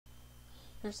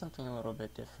Here's something a little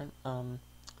bit different. I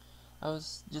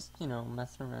was just,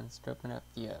 messing around, scoping up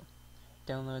the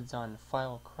downloads on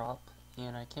File Crop,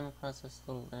 and I came across this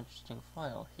little interesting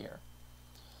file here.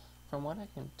 From what I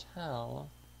can tell,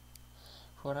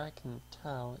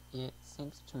 it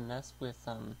seems to mess with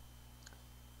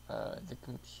the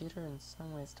computer in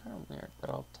some ways. Kind of weird, but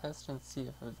I'll test and see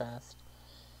if Avast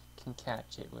can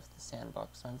catch it with the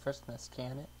sandbox. So I'm first going to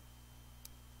scan it.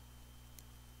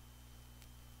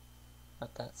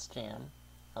 Let that scan.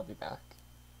 I'll be back.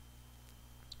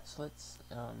 So let's,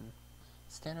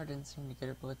 Scanner didn't seem to get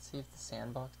it, but let's see if the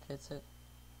sandbox gets it.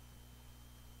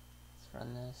 Let's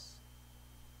run this.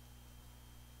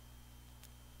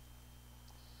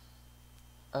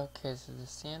 Okay, so the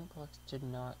sandbox did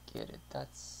not get it.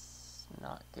 That's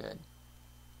not good.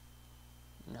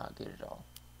 Not good at all.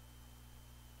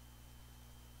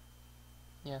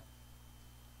 Yeah.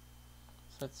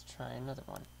 So let's try another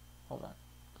one. Hold on.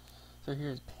 So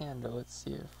here's Panda. Let's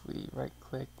see if we right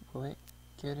click. Will it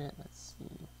get it? Let's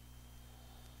see.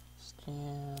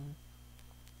 Scan.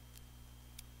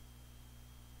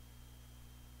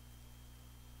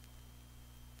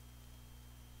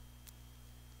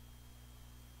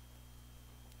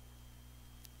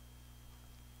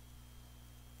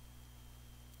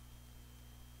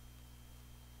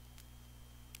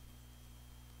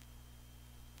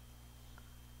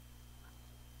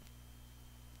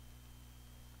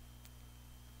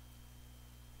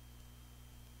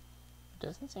 It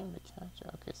doesn't seem to catch it.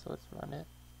 Okay, so let's run it.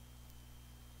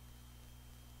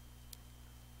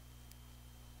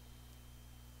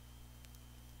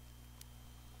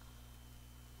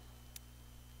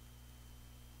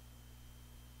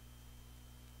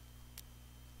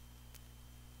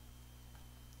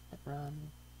 Run,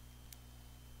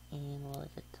 and will it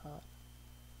get caught?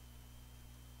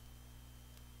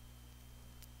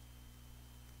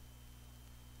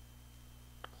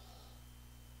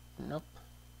 Nope.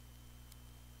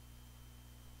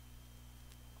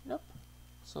 Nope.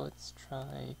 So let's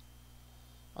try,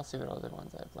 I'll see what other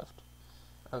ones I have left.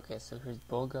 Okay, so here's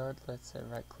Bullguard. Let's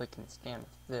right click and scan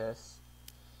with this.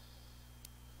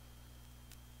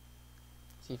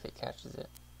 See if it catches it.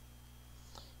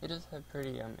 It does have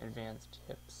pretty advanced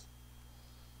hips.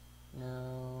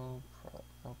 No problem.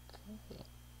 Okay,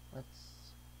 let's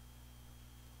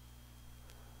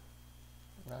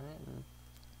run it and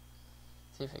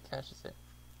see if it catches it.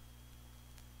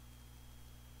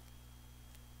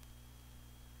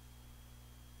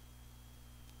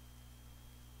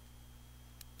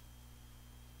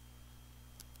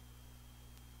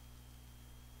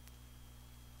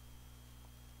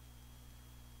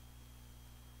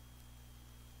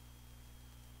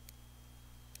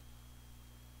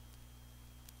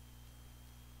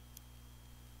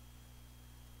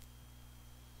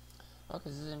 Okay,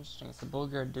 this is interesting. So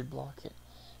Bullguard did block it.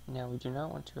 Now we do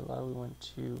not want to allow, we want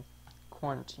to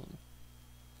quarantine.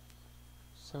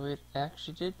 So it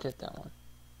actually did get that one.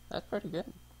 That's pretty good.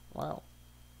 Wow.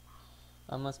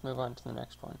 Let's move on to the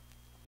next one.